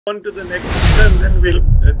on to the next speaker, and then we'll.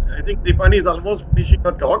 I think Deepani is almost finishing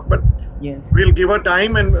her talk, but yes, we'll give her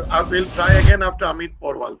time, and we'll try again after Amit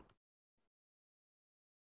Porwal.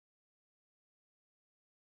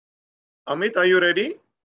 Amit, are you ready?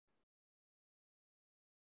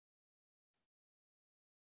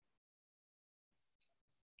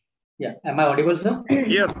 Yeah, am I audible, sir?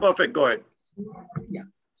 Yes, perfect. Go ahead. Yeah.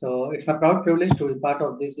 So it's my proud privilege to be part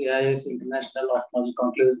of this AIS International Ophthalmology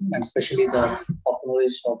Conclave, and especially the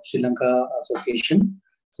Ophthalmologists of Sri Lanka Association.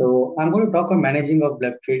 So I'm going to talk on managing of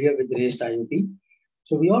bleb failure with raised IOP.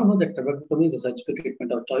 So we all know that trabeculotomy is a surgical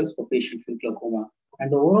treatment of choice for patients with glaucoma,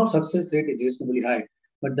 and the overall success rate is reasonably high.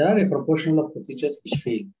 But there are a proportion of procedures which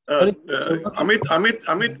fail. Amit,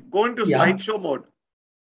 go into slideshow mode.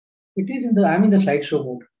 It is in the. I'm in the slideshow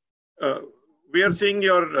mode. We are seeing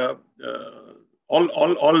your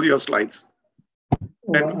all your slides,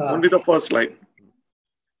 and only the first slide.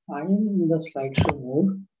 I am in the slideshow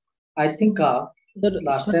mode. I think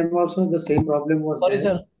last time also the same problem was sorry,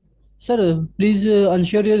 there. Sir, please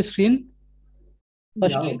unshare your screen.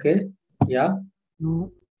 Yeah, okay. Yeah.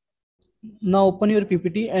 Now open your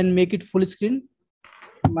PPT and make it full screen.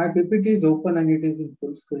 My PPT is open and it is in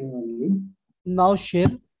full screen only. Now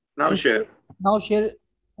share. Now share. Now share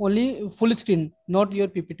only full screen, not your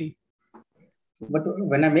PPT. But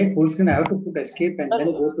when I make full screen, I have to put escape and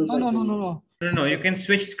then go to No, you can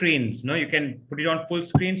switch screens. No, you can put it on full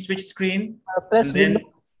screen, switch screen. Press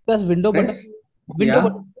window button. Window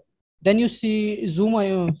button. Then you see zoom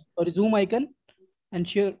icon and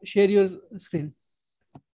share your screen.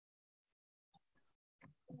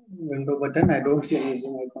 Window button. I don't see any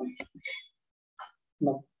zoom icon.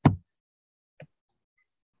 No.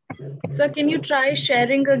 Sir, can you try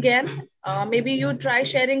sharing again? Maybe you try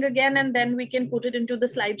sharing again and then we can put it into the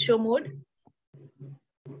slideshow mode.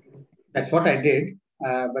 That's what I did,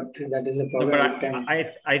 but that is a problem. No,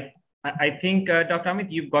 I think, Dr.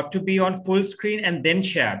 Amit, you've got to be on full screen and then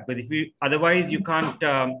share. But if you otherwise you can't.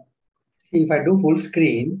 See, if I do full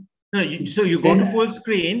screen. No, so you go to full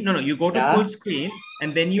screen. No, you go to full screen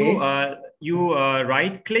and then you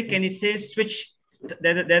right click and it says switch.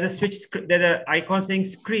 There's an icon saying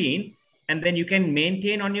screen, and then you can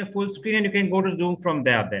maintain on your full screen and you can go to Zoom from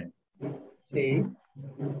there then. See,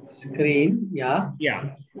 screen, yeah.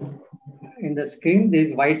 Yeah. In the screen, there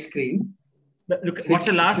is white screen. Look, what's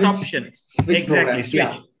the last option? Switch exactly,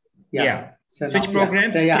 switch. Yeah. So switch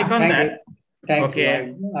programs, click on that. Thank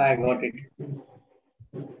you. I got it.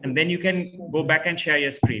 And then you can go back and share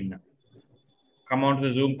your screen now. Come on to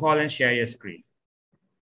the Zoom call and share your screen.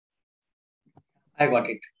 I got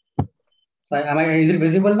it. So is it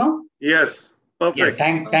visible now? Yes. Perfect. Yes,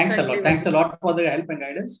 thanks a lot. Thanks a lot for the help and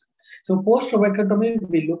guidance. So post-trabeculotomy,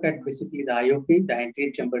 we look at basically the IOP, the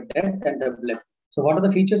anterior chamber depth, and the bleb. So what are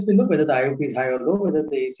the features we look? Whether the IOP is high or low, whether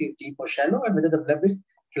the AC is deep or shallow, and whether the bleb is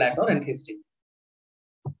flat or encystic.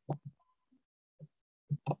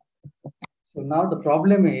 So now the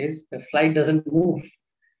problem is the slide doesn't move.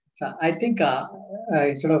 So I think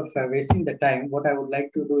instead of wasting the time, what I would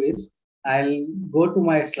like to do is I'll go to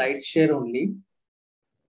my slide share only.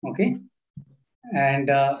 Okay.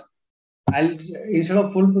 And I'll, instead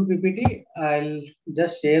of full PPT, I'll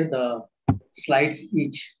just share the slides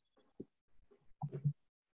each.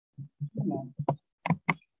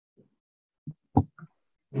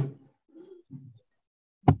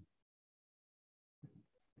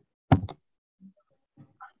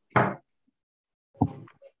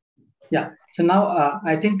 Yeah. So now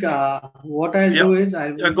I think what I'll do is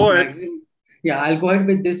I'll go ahead. I'll go ahead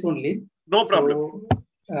with this only. No problem.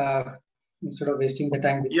 So, instead of wasting the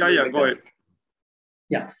time. Go ahead.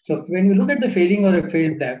 Yeah. So when you look at the failing or a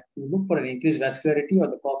failed bleb, you look for an increased vascularity or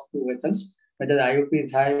the cox through vessels. Whether the IOP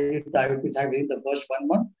is high, if the IOP is high within the first 1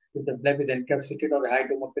 month, if the bleb is encapsulated or a high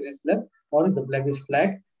tomoperineous bleb, or if the bleb is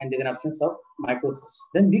flat and there's an absence of microcysts.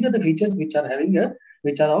 Then these are the features which are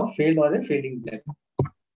of failed or a failing bleb.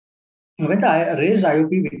 When the raised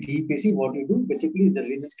IOP with DEPC, what you do basically the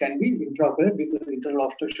lesions can be intraocular due to internal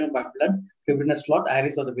obstruction by blood, fibrinous clot,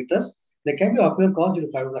 iris, or the bitters. There can be ocular cause due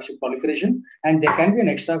to fibroblastic proliferation, and there can be an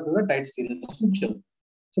extraocular tight spherical suture.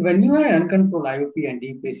 So when you have an uncontrolled IOP and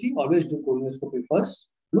DEPC, always do colonoscopy first.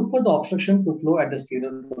 Look for the obstruction to flow at the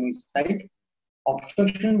sclerotomy site.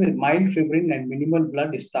 Obstruction with mild fibrin and minimal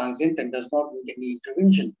blood is transient and does not need any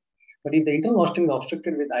intervention. But if the internal ostium is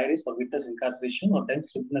obstructed with iris or vitreous incarceration or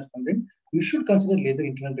dense fibrinous membrane, you should consider laser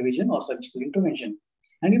internal revision or surgical intervention.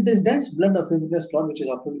 And if there is dense blood or fibrinous clot which is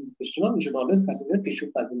occluding the fistula, we should always consider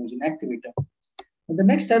tissue plasminogen activator. And the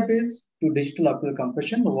next step is to digital ocular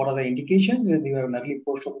compression. What are the indications? When you have an early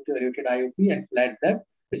post-operative elevated IOP and flat bleb,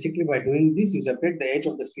 Basically, by doing this, you separate the edge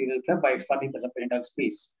of the scleral flap by expanding the subperineal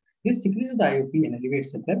space. This decreases the IOP and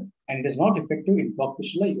elevates the flap, and it is not effective in blocked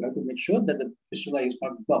fistula. You have to make sure that the fistula is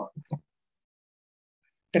not blocked.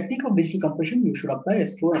 Technique of digital compression, you should apply a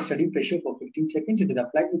slow and steady pressure for 15 seconds. It is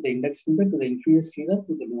applied with the index finger to the inferior sclera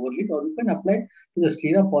to the lower lid, or you can apply to the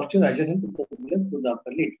sclera posterior adjacent to the left to the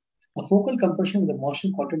upper lid. A focal compression with a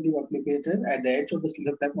motion quantitative applicator at the edge of the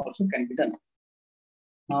scleral flap also can be done.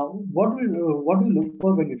 Now, what do you look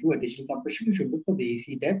for when you do a digital compression? You should look for the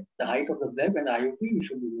AC depth, the height of the bleb, and the IOP you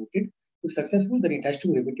should be noted. If successful, then it has to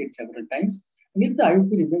be repeated several times. And if the IOP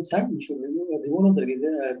remains high, you should remove the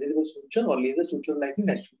releasable suture or laser suture lysis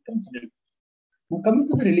as should be considered. Now, coming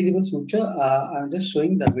to the releasable suture, I'm just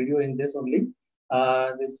showing the video in this only.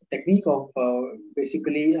 This technique of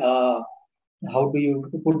basically how do you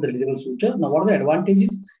put the releasable suture. Now, what are the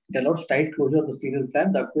advantages? It allows tight closure of the scleral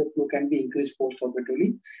flap. The aqueous flow can be increased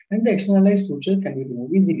post-operatively, and the externalized suture can be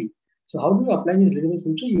removed easily. So, how do you apply the releasable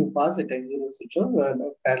suture? You pass a tensile suture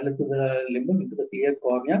parallel to the limbus into the clear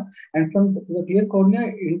cornea, and from the clear cornea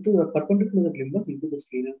into a perpendicular to the limbus into the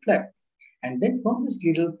scleral flap, and then from the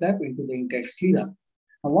scleral flap into the intact sclera.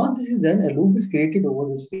 Now, once this is done, a loop is created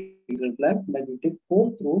over the scleral flap. Like you take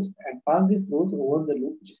 4 throws and pass these throws over the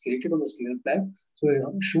loop which is created on the scleral flap. So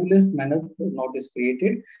a shoeless manner knot is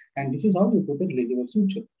created, and this is how you put a releasable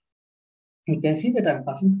suture. You can see that I'm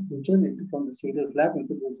passing the suture from the scleral flap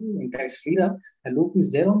into this intact sclera. A loop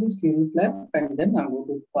is there on the scleral flap, and then I'm going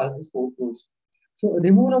to pass these 4 throws. So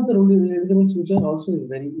removal of the releasable suture also is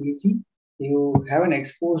very easy. You have an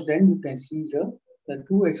exposed end. You can see here. The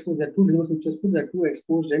two releasable sutures put the two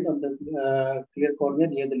exposed end on the clear cornea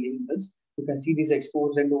near the limbus. You can see this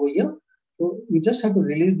exposed end over here. So you just have to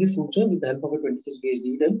release this suture with the help of a 26 gauge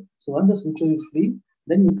needle. So once the suture is free,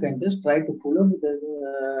 then you can just try to pull up with the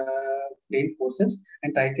plain forces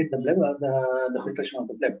and titrate the bleb, the filtration of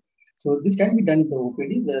the bleb. So this can be done in the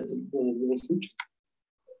OPD, the suture.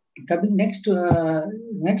 Coming next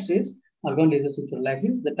is argon laser suture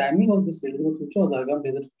lysis. The timing of this releasable suture or the argon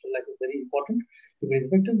laser suture lysis is very important. If it is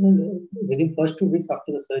effective within first 2 weeks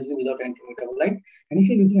after the surgery without antimetabolite, and if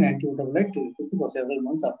you're using an antimetabolite, it will be for several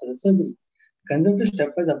months after the surgery. Conservative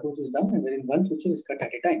stepwise approach is done, and wherein one suture is cut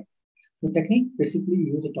at a time. The technique basically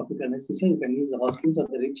use a topical anesthesia. You can use the Hoskins or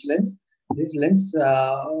the Rich lens. This lens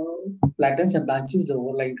flattens and blanches the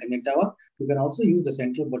overlying conjunctiva. You can also use the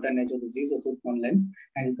central button edge of the Zeiss or Superman lens,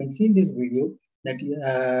 and you can see in this video that you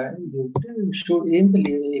should aim the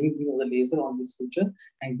of the laser on this suture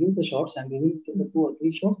and give the shots, and within 2 or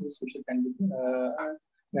 3 shots, this suture can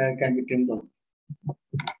be trimmed off.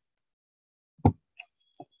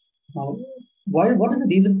 Now, what is the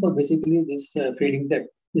reason for basically this fading depth?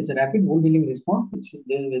 It's a rapid wound healing response, which is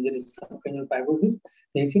there where there is subcranial fibrosis.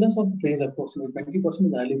 The incidence of the fade is approximately 20% in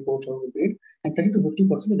the early portion of the period and 30 to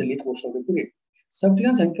 50% in the late portion of the period.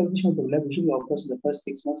 Subcutaneous encapsulation of the bleb usually occurs in the first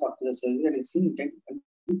 6 months after the surgery and is seen in 10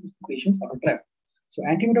 to 20% patients after trap. So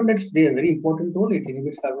antimetabolites play a very important role. It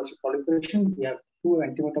inhibits fibrosis proliferation. We have 2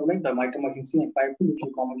 antimetabolites, the mitomycin C and 5-FU, which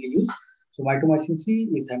we commonly use. So mitomycin C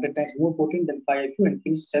is 100 times more potent than 5-FU and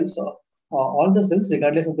kills cells all the cells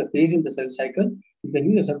regardless of the phase in the cell cycle. You can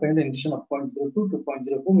use a subcutaneous injection of 0.02 to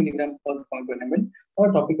 0.04 milligram per 0.1 ml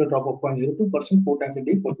or topical drop of 0.02% 4 times a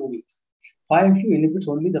day for 2 weeks. 5-FU inhibits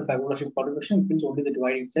only the fibroblastic proliferation and kills only the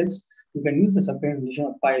dividing cells. You can use the subcutaneous injection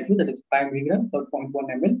of 5-FU, that is 5 milligram per 0.1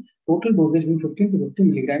 ml. Total dosage will be 15 to 50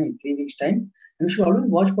 milligram in 3 weeks time. And you should always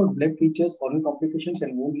watch for bleb features, foreign complications,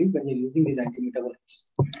 and wound leak when you're using these antimetabolites.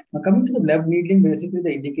 Now, coming to the bleb needling, basically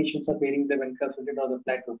the indications of fading bleb, encapsulated or the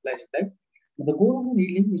flat to flash bleb. The goal of the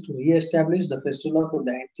needling is to re-establish the fistula from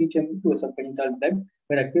the anterior to a subconical bleb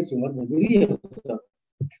where aqueous humor may be re-observed.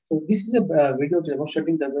 So this is a video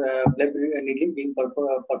demonstrating the bleb needling being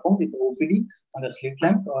performed with the OPD on the slit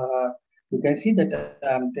lamp. You can see that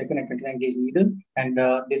I'm taken a 29 gauge needle, and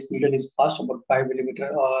this needle is passed about 5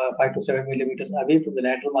 to 7 millimeters away from the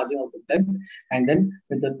lateral margin of the bleb, and then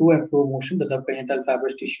with the to and fro motion, the subconical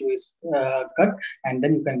fibrous tissue is cut, and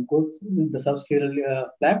then you can go the subscleral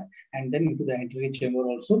flap and then into the anterior chamber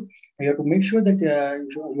also. You have to make sure that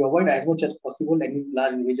you avoid as much as possible any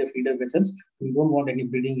large major feeder vessels. You don't want any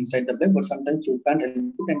bleeding inside the bleb, but sometimes you can't help it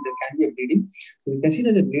and there can be a bleeding. So you can see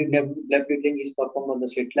that the bleb bleeding is performed on the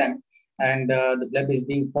slit lamp, and the bleb is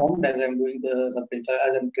being formed as I'm doing the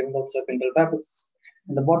as I'm trimming off the subconical fibers.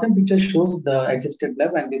 And the bottom picture shows the existed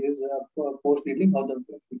bleb, and this is post needling how the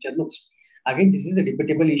picture looks. Again, this is a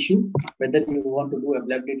debatable issue whether you want to do a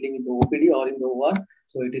bleb needling in the OPD or in the OR.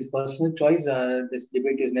 So it is personal choice. This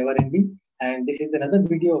debate is never ending. And this is another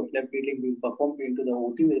video of bleb needling being performed into the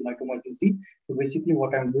OT with mitomycin C. So basically,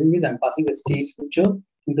 what I'm doing is I'm passing a stage suture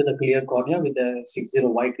into the clear cornea with a 60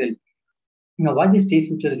 white rail. Now, why this stage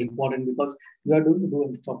suture is important? Because you are going to do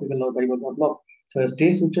a topical or peripheral block. So a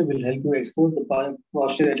stage suture will help you expose the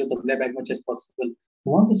posterior edge of the bleb as much as possible.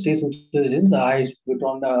 So once the stage suture is in, the eye is pulled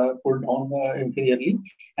down inferiorly,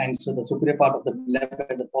 and so the superior part of the bleb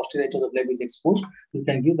and the posterior edge of the bleb is exposed. You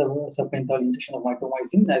can give the submental injection of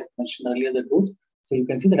mitomycin, as mentioned earlier, the dose. So you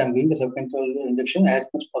can see that I'm giving the submental injection as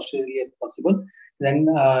much posteriorly as possible. Then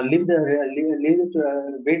wait,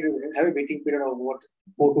 have a waiting period of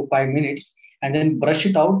 4 to 5 minutes, and then brush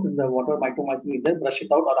it out. The water mitomycin is there, brush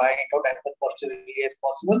it out or iron it out as much posteriorly as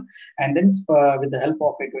possible. And then with the help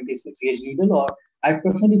of a 26 gauge needle, or I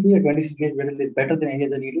personally feel a 26 gauge needle is better than any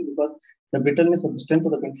other needle, because the brittleness of the strength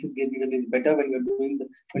of the 26 gauge needle is better when you're doing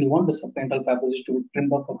when you want the submental papules to be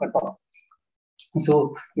trimmed off or cut off.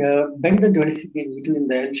 So bend the 26 gauge needle in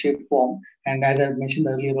the L-shaped form, and as I mentioned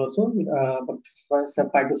earlier also,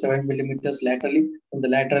 5 to 7 millimeters laterally from the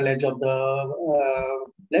lateral edge of the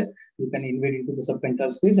bleb, you can invade into the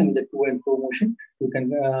submental space, and with the to and fro motion, you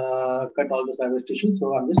can cut all the fibrous tissue.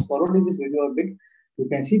 So I'm just forwarding this video a bit. You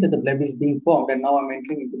can see that the bleb is being formed, and now I'm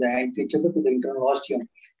entering into the anterior chamber to the internal ostium.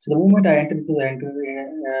 So the moment I enter into the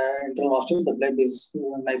internal ostium, the bleb is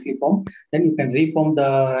nicely formed. Then you can reform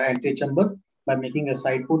the anterior chamber by making a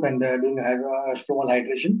side put and doing a stromal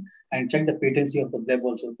hydration, and check the patency of the bleb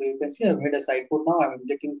also. So you can see I've made a side put now. I'm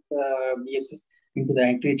injecting BSS into the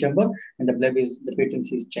anterior chamber, and the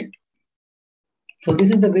patency is checked. So this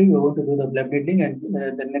is the way you're going to do the bleb needling. And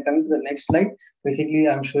then coming to the next slide, basically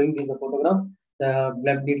I'm showing this a photograph. The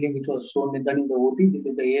bleb needling which was done in the OT. This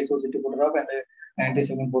is the ASOCT photograph and the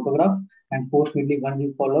anti-segment photograph. And post needling 1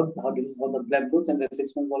 week follow-up. This is how the bleb looks, and the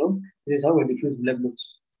 6 month follow-up. This is how a diffuse bleb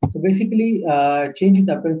looks. So basically, change in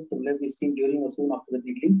the appearance of the bleb is seen during or soon after the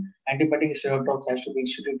needling. Antibiotic steroid drops has to be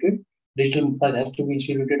instituted. Digital massage has to be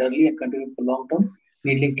instituted early and continue for long term.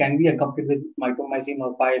 Needling can be accompanied with mitomycin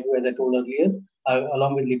or 5-FU, as I told earlier,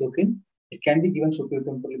 along with lidocaine. It can be given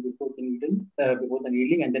supratemporally before the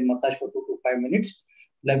needling, and then massage for 2 to 5 minutes.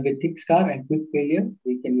 Bleb with thick scar and quick failure,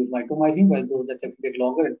 we can use mitomycin, while those that succeed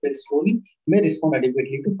longer and fail slowly may respond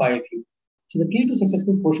adequately to 5-FU. So the key to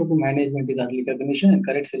successful post-op management is early recognition and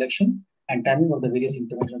correct selection and timing of the various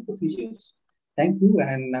intervention procedures. Thank you,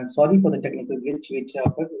 and I'm sorry for the technical glitch which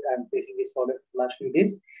I'm facing this for the last few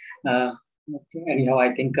days. Anyhow,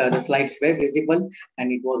 I think the slides were visible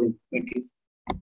and it was informative.